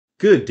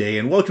Good day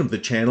and welcome to the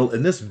channel.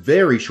 In this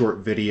very short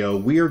video,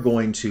 we are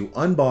going to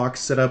unbox,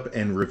 set up,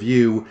 and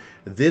review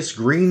this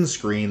green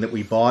screen that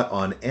we bought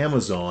on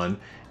Amazon.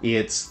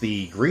 It's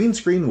the green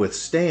screen with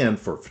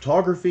stand for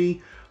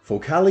photography,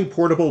 focally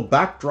portable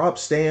backdrop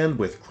stand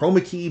with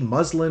Chromakey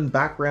muslin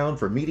background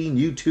for meeting,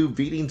 YouTube,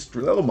 meetings.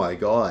 Oh my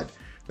god.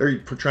 They're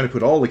trying to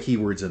put all the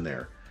keywords in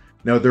there.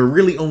 Now, there are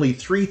really only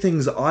three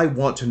things I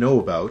want to know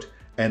about,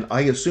 and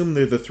I assume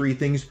they're the three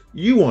things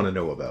you want to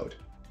know about.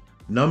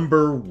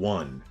 Number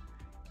one.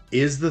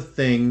 Is the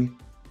thing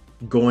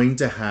going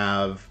to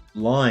have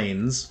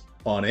lines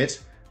on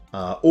it,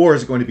 or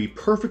is it going to be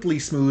perfectly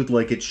smooth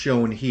like it's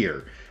shown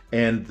here?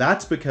 And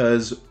that's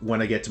because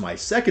when I get to my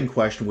second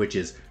question, which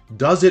is,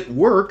 does it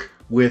work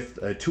with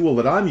a tool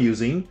that I'm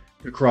using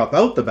to crop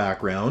out the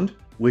background,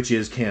 which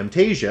is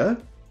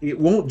Camtasia? It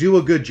won't do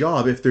a good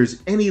job if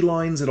there's any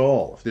lines at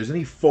all. If there's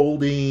any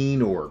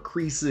folding or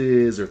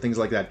creases or things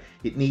like that,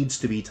 it needs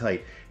to be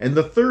tight. And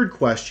the third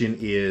question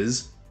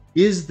is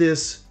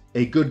this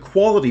a good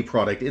quality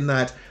product, in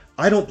that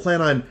I don't plan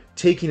on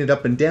taking it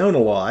up and down a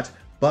lot,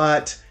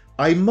 but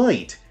I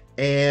might,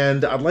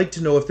 and I'd like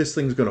to know if this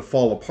thing's going to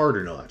fall apart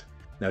or not.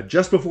 Now,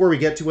 just before we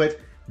get to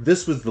it,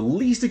 this was the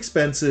least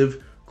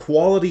expensive,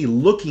 quality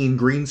looking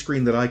green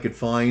screen that I could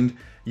find.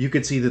 You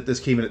could see that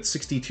this came in at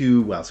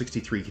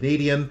 63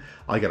 Canadian.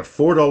 I got a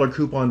 $4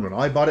 coupon when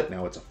I bought it.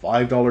 Now it's a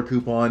 $5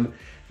 coupon.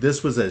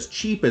 This was as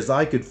cheap as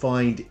I could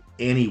find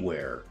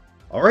anywhere.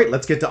 All right,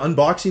 let's get to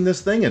unboxing this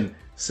thing and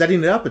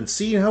setting it up and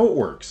seeing how it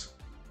works.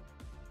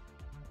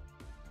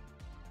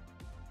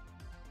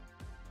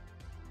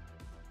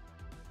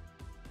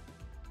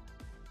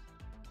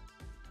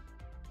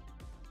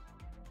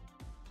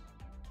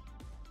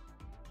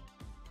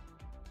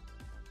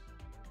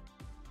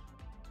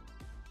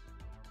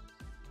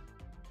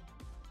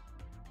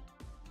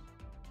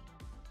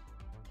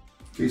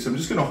 Okay, so I'm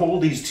just going to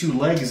hold these two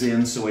legs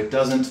in so it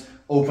doesn't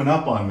open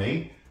up on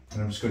me.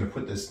 And I'm just going to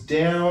put this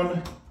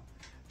down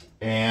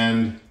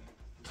and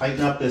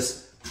tighten up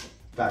this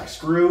back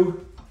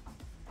screw,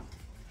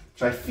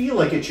 which I feel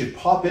like it should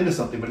pop into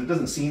something, but it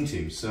doesn't seem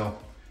to. So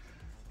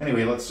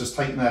anyway, let's just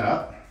tighten that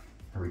up.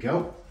 There we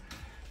go.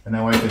 And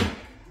now I can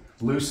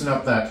loosen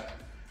up that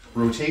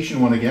rotation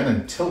one again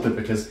and tilt it,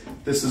 because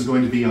this is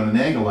going to be on an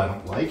angle I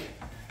don't like.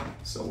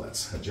 So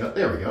let's adjust.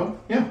 There we go.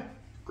 Yeah,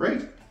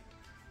 great.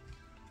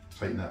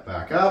 Tighten that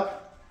back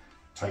up,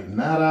 tighten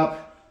that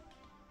up.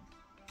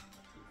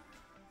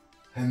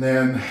 And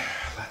then,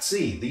 let's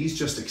see, these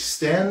just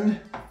extend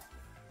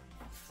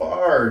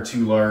far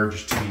too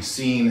large to be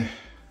seen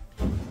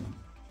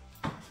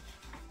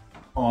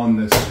on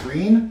this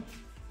screen.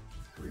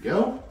 Here we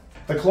go.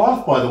 The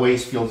cloth, by the way,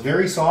 feels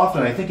very soft,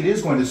 and I think it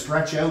is going to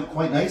stretch out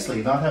quite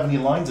nicely, not have any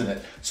lines in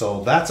it.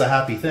 So that's a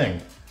happy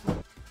thing.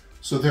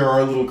 So there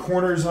are little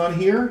corners on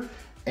here,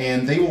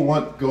 and they will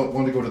want to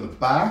go to the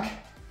back.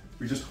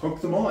 We just hook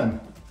them on.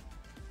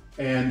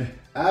 And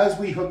as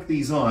we hook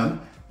these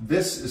on,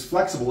 this is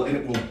flexible and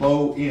it will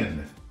bow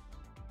in.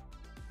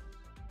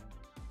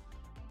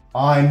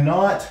 I'm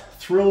not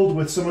thrilled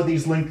with some of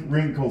these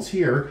wrinkles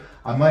here.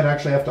 I might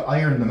actually have to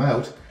iron them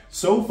out.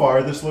 So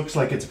far, this looks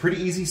like it's a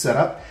pretty easy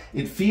setup.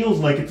 It feels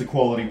like it's a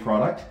quality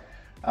product.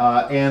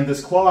 And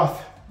this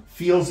cloth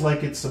feels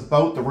like it's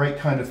about the right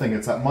kind of thing.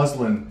 It's that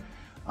muslin.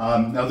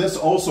 Now this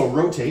also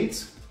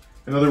rotates.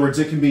 In other words,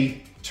 it can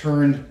be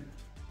turned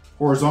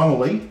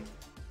horizontally.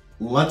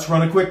 Let's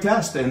run a quick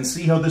test and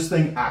see how this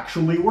thing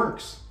actually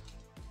works.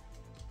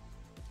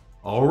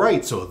 All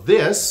right, so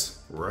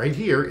this right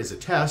here is a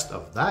test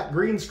of that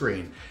green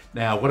screen.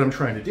 Now, what I'm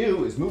trying to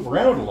do is move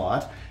around a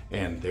lot,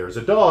 and there's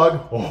a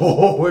dog.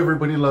 Oh,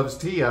 everybody loves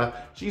Tia.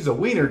 She's a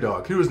wiener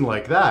dog. Who doesn't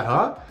like that,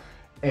 huh?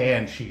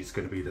 And she's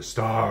gonna be the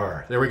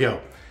star. There we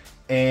go.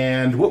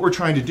 And what we're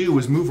trying to do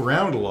is move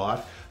around a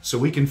lot so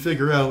we can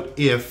figure out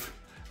if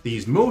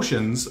these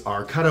motions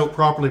are cut out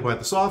properly by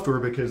the software,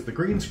 because the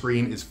green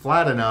screen is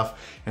flat enough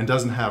and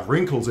doesn't have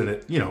wrinkles in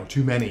it, you know,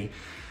 too many,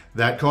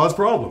 that cause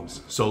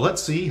problems. So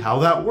let's see how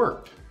that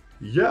worked.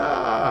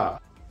 Yeah!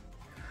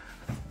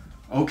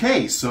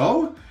 Okay,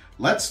 so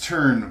let's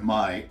turn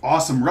my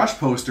awesome Rush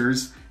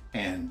posters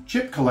and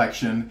chip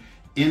collection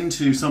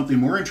into something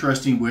more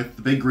interesting with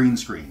the big green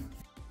screen.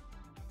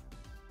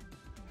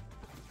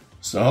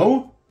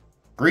 So,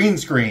 green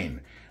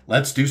screen.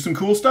 Let's do some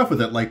cool stuff with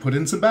it, like put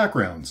in some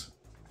backgrounds.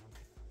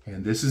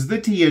 And this is the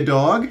Tia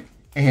dog,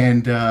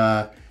 and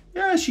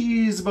yeah,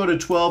 she's about a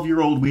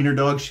 12-year-old wiener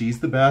dog. She's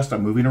the best.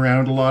 I'm moving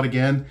around a lot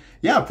again.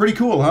 Yeah, pretty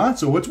cool, huh?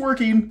 So it's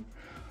working.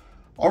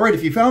 All right,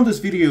 if you found this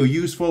video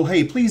useful,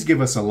 hey, please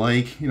give us a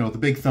like. You know, the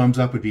big thumbs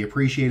up would be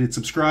appreciated.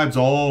 Subscribe's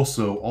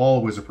also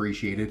always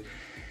appreciated.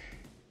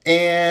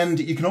 And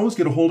you can always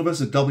get a hold of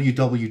us at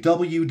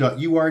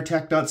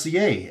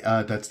www.urtech.ca.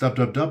 That's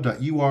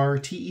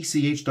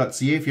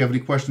www.urtech.ca if you have any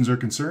questions or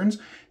concerns.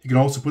 You can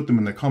also put them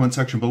in the comment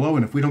section below,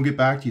 and if we don't get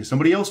back to you,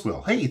 somebody else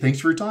will. Hey, thanks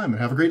for your time,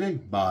 and have a great day.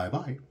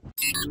 Bye-bye.